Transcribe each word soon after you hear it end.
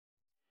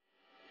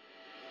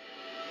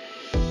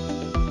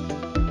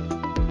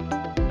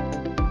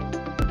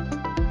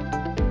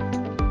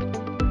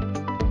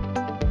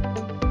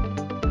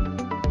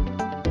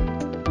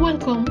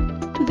Welcome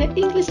to the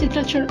English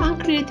Literature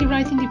and Creative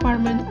Writing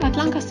Department at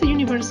Lancaster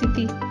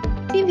University.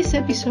 In these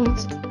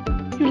episodes,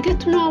 you'll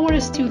get to know our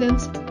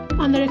students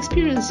and their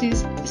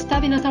experiences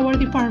studying at our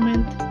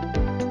department.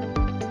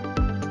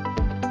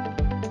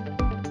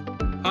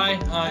 Hi,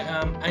 I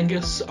am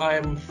Angus. I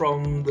am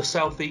from the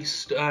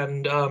southeast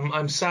and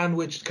I'm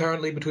sandwiched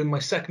currently between my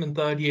second and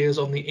third years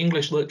on the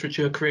English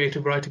Literature,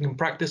 Creative Writing and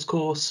Practice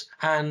course,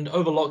 and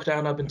over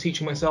lockdown I've been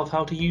teaching myself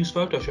how to use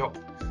Photoshop.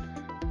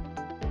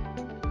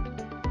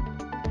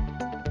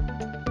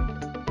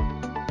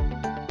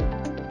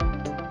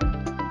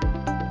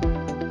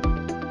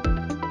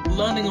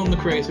 Learning on the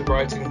creative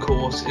writing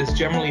course is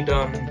generally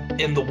done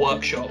in the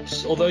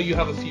workshops, although you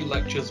have a few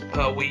lectures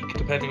per week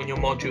depending on your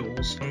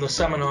modules, and the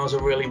seminars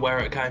are really where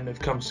it kind of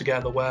comes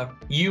together, where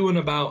you and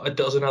about a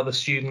dozen other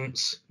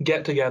students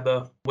get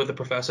together with the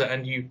professor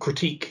and you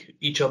critique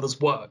each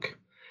other's work,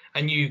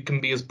 and you can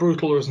be as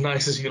brutal or as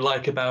nice as you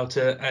like about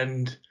it,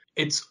 and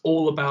it's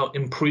all about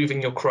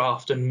improving your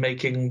craft and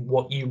making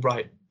what you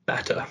write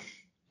better.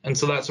 And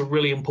so that's a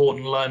really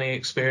important learning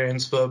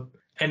experience for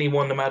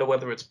anyone, no matter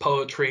whether it's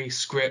poetry,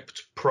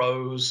 script,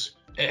 prose.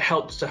 It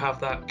helps to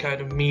have that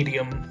kind of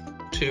medium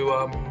to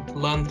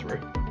learn through.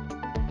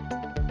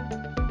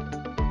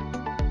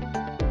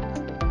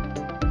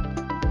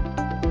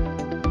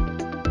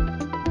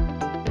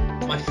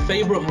 My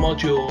favourite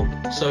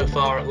module so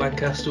far at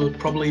Lancaster would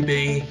probably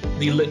be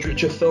the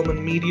Literature, Film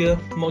and Media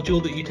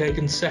module that you take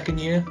in second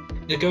year.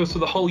 It goes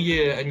through the whole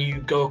year and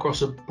you go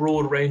across a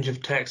broad range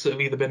of texts that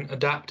have either been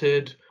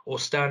adapted or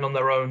stand on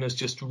their own as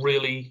just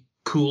really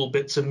cool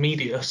bits of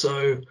media.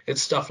 So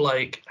it's stuff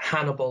like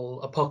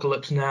Hannibal,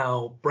 Apocalypse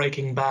Now,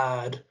 Breaking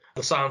Bad,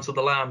 The Silence of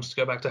the Lambs, to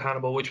go back to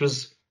Hannibal, which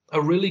was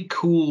a really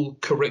cool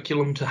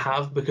curriculum to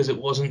have because it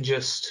wasn't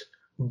just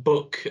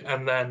book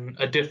and then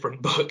a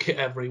different book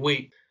every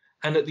week.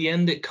 And at the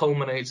end, it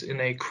culminates in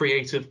a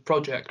creative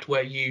project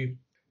where you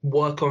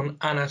work on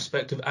an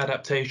aspect of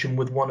adaptation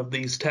with one of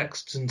these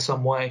texts in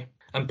some way.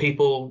 And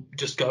people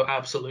just go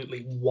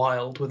absolutely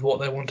wild with what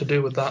they want to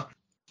do with that.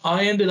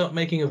 I ended up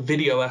making a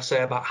video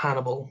essay about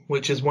Hannibal,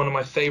 which is one of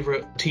my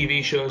favourite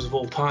TV shows of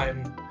all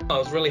time. I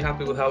was really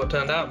happy with how it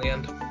turned out in the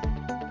end.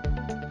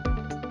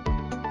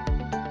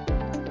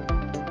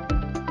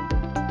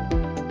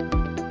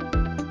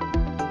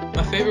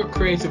 My favourite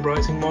creative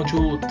writing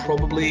module would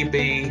probably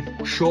be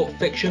short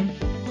fiction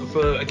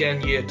for,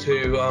 again, year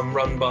two,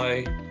 run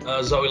by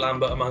Zoe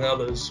Lambert, among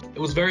others. It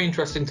was very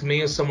interesting to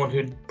me as someone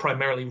who'd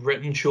primarily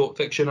written short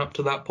fiction up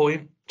to that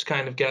point to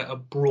kind of get a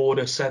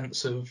broader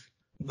sense of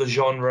the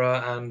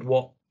genre and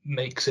what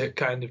makes it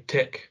kind of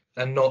tick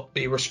and not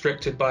be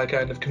restricted by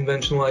kind of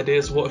conventional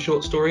ideas of what a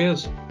short story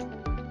is.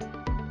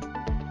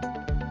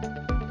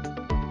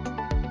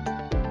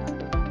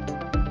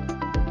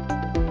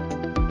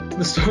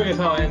 The story of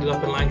how I ended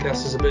up in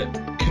Lancaster is a bit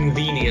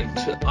convenient.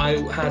 I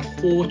had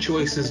 4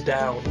 choices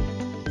down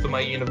for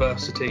my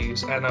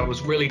universities and I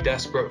was really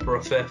desperate for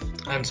a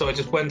 5th, and so I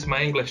just went to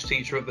my English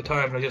teacher at the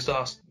time and I just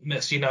asked,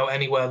 "Miss, you know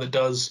anywhere that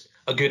does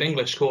a good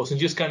English course?"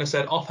 And just kind of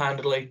said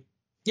offhandedly,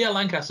 "Yeah,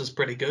 Lancaster's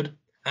pretty good."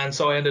 And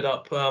so I ended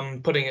up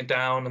putting it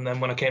down, and then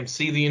when I came to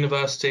see the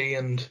university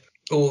and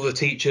all the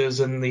teachers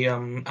and the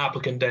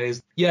applicant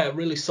days, yeah, it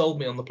really sold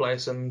me on the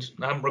place and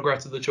I haven't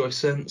regretted the choice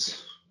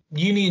since.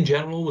 Uni in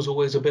general was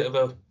always a bit of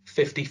a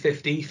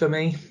 50-50 for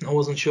me. I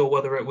wasn't sure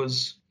whether it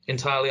was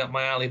entirely up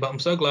my alley, but I'm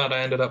so glad I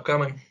ended up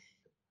coming.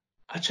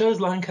 I chose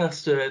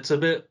Lancaster. It's a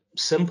bit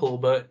simple,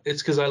 but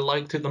it's because I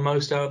liked it the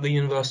most out of the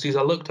universities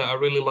I looked at. I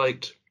really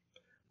liked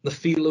the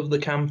feel of the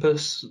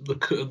campus,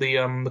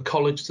 the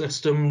college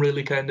system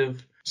really kind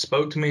of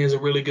spoke to me as a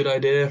really good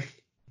idea.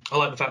 I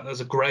like the fact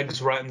there's a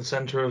Greggs right in the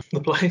centre of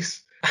the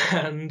place.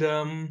 And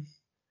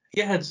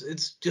yeah,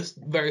 it's just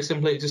very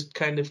simply, it just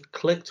kind of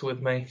clicked with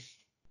me.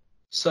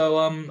 So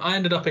I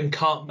ended up in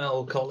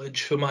Cartmel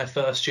College for my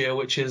first year,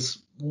 which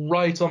is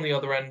right on the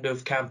other end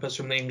of campus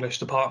from the English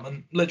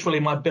department.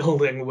 Literally, my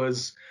building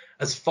was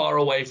as far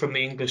away from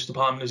the English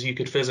department as you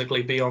could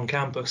physically be on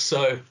campus.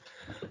 So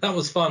that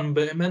was fun,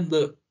 but it meant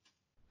that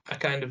I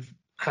kind of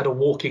had a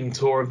walking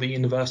tour of the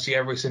university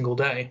every single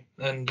day,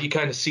 and you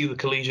kind of see the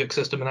collegiate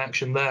system in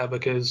action there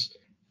because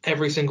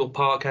every single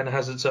part kind of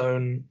has its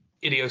own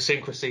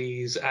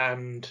idiosyncrasies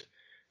and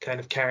kind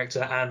of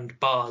character and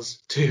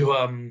bars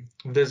to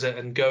visit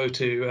and go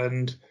to,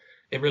 and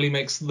it really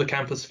makes the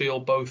campus feel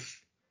both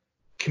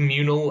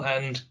communal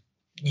and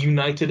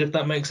united, if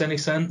that makes any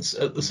sense,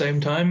 at the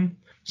same time.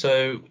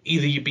 So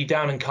either you'd be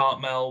down in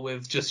Cartmel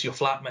with just your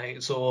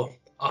flatmates or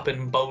up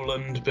in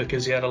Bowland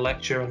because you had a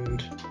lecture,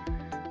 and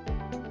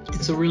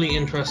it's a really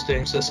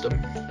interesting system.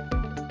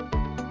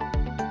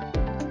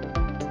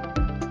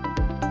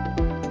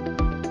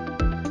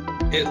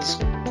 It's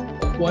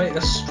quite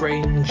a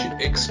strange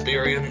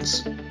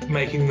experience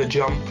making the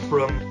jump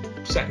from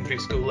secondary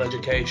school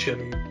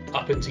education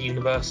up into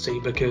university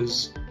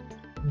because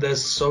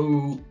there's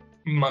so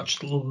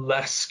much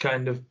less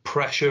kind of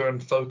pressure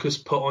and focus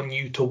put on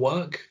you to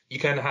work. You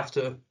kind of have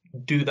to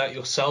do that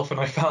yourself,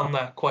 and I found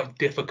that quite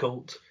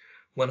difficult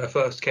when I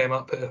first came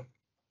up here.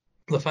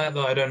 The fact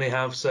that I'd only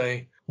have,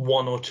 say,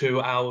 1 or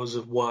 2 hours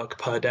of work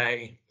per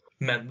day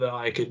meant that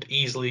I could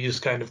easily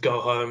just kind of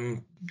go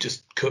home,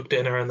 just cook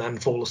dinner and then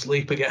fall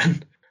asleep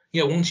again.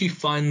 Yeah, once you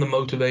find the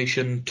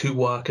motivation to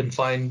work and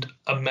find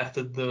a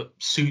method that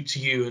suits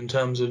you in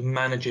terms of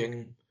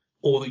managing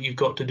all that you've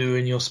got to do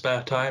in your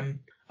spare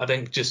time, I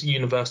think just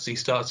university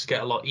starts to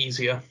get a lot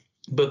easier.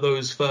 But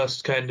those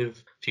first kind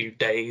of few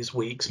days,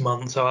 weeks,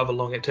 months, however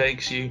long it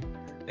takes you,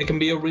 it can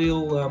be a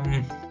real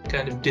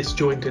kind of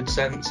disjointed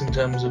sense in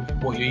terms of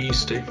what you're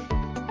used to.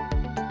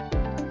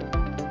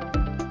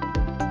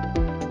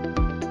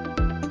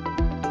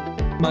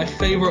 My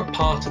favourite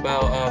part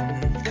about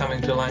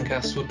coming to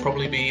Lancaster would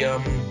probably be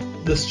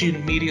the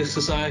student media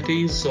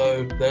societies.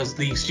 So there's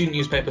the student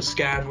newspaper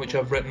Scan, which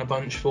I've written a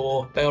bunch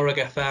for, Bailrigg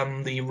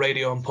FM, the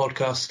radio and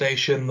podcast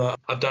station that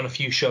I've done a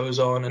few shows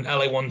on, and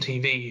LA1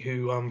 TV,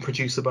 who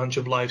produce a bunch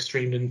of live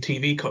streamed and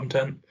TV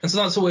content. And so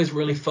that's always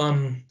really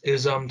fun,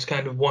 is to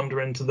kind of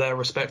wander into their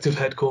respective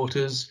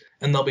headquarters,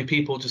 and there'll be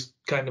people just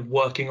kind of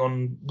working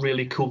on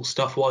really cool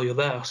stuff while you're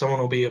there. Someone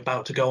will be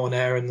about to go on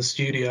air in the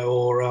studio,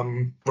 or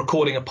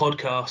recording a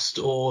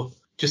podcast, or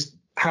just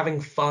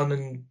having fun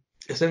and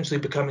essentially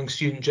becoming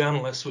student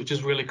journalists, which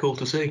is really cool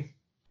to see.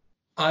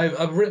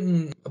 I've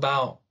written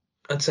about,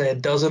 I'd say, a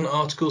dozen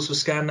articles for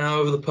Scan now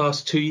over the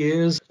past 2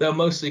 years. They're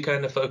mostly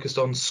kind of focused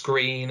on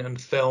screen and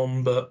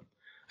film, but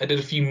I did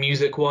a few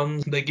music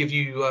ones. They give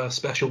you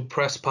special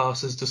press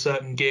passes to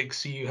certain gigs,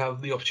 so you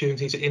have the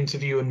opportunity to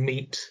interview and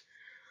meet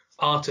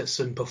artists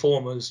and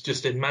performers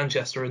just in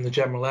Manchester in the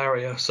general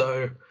area.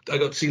 So I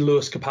got to see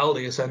Lewis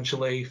Capaldi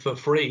essentially for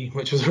free,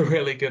 which was a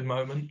really good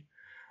moment,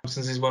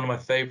 since he's one of my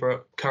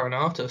favourite current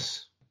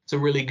artists. It's a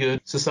really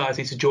good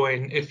society to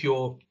join if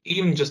you're,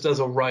 even just as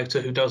a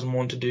writer who doesn't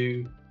want to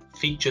do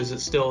features,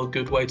 it's still a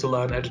good way to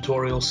learn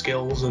editorial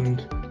skills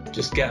and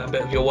just get a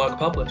bit of your work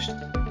published.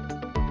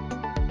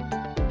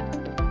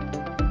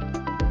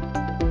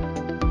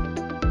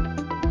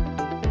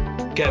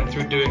 Again,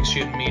 through doing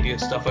student media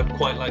stuff, I'd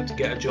quite like to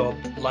get a job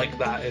like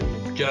that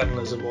in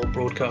journalism or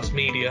broadcast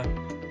media,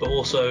 but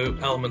also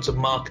elements of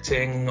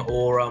marketing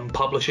or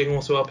publishing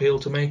also appeal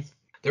to me.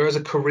 There is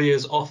a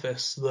careers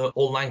office that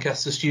all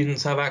Lancaster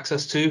students have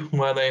access to,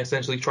 where they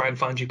essentially try and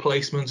find you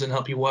placements and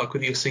help you work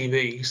with your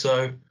CV.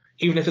 So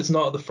even if it's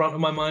not at the front of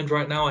my mind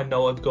right now, I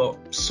know I've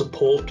got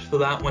support for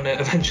that when it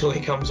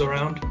eventually comes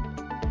around.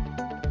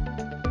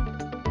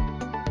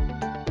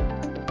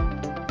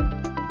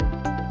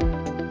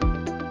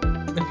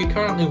 If you're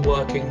currently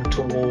working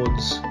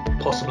towards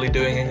possibly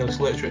doing English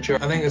literature,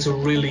 I think it's a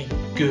really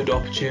good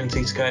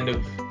opportunity to kind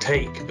of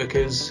take,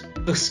 because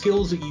the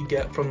skills that you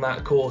get from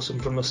that course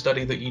and from the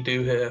study that you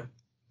do here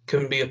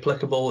can be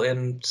applicable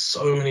in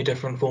so many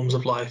different forms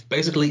of life.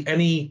 Basically,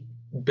 any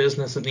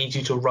business that needs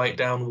you to write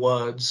down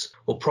words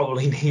will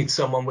probably need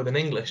someone with an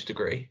English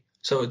degree.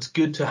 So it's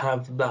good to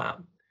have that.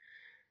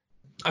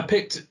 I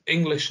picked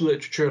English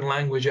literature and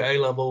language at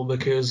A-level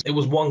because it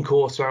was one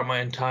course throughout my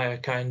entire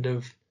kind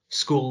of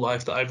school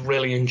life that I'd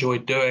really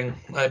enjoyed doing.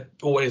 I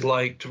always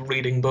liked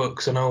reading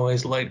books and I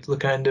always liked the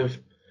kind of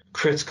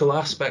critical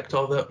aspect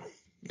of it.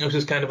 It was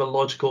just kind of a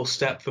logical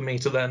step for me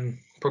to then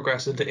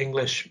progress into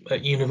English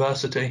at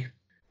university.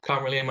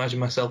 Can't really imagine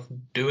myself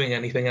doing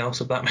anything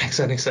else, if that makes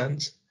any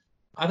sense.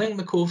 I think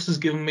the course has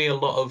given me a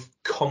lot of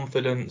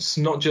confidence,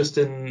 not just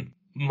in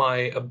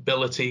my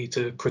ability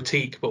to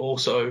critique, but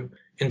also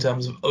in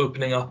terms of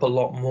opening up a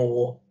lot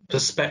more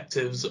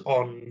perspectives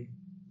on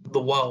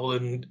the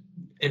world and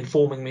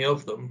informing me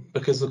of them,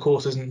 because the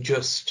course isn't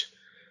just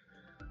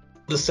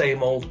the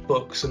same old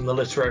books and the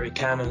literary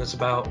canon. It's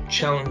about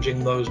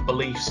challenging those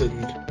beliefs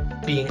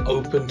and being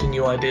open to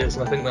new ideas,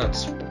 and I think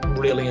that's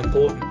really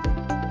important.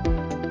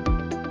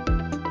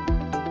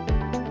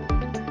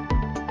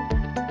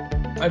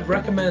 I'd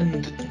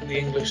recommend the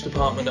English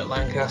department at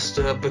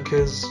Lancaster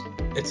because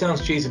it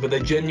sounds cheesy, but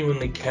they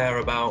genuinely care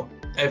about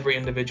every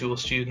individual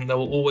student. There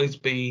will always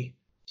be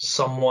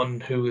someone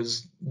who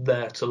is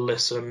there to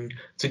listen,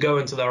 to go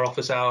into their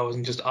office hours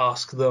and just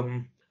ask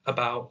them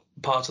about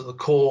parts of the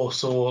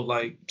course or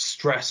like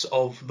stress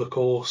of the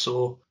course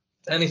or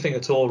anything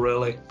at all,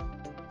 really.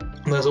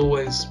 And there's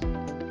always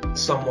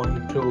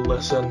someone who will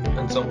listen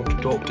and someone to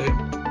talk to.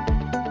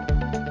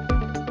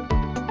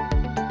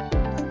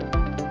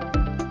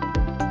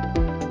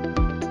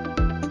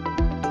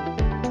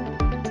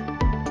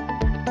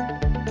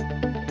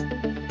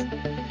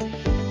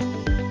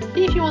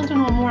 If you want to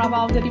know more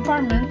about the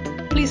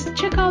department, please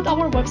check out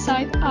our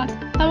website at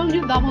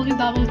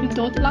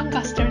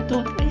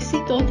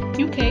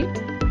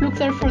www.lancaster.ac.uk. Look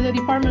there for the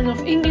Department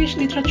of English,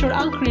 Literature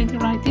and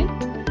Creative Writing.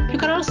 You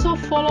can also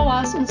follow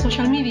us on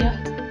social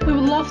media. We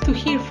would love to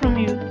hear from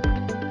you.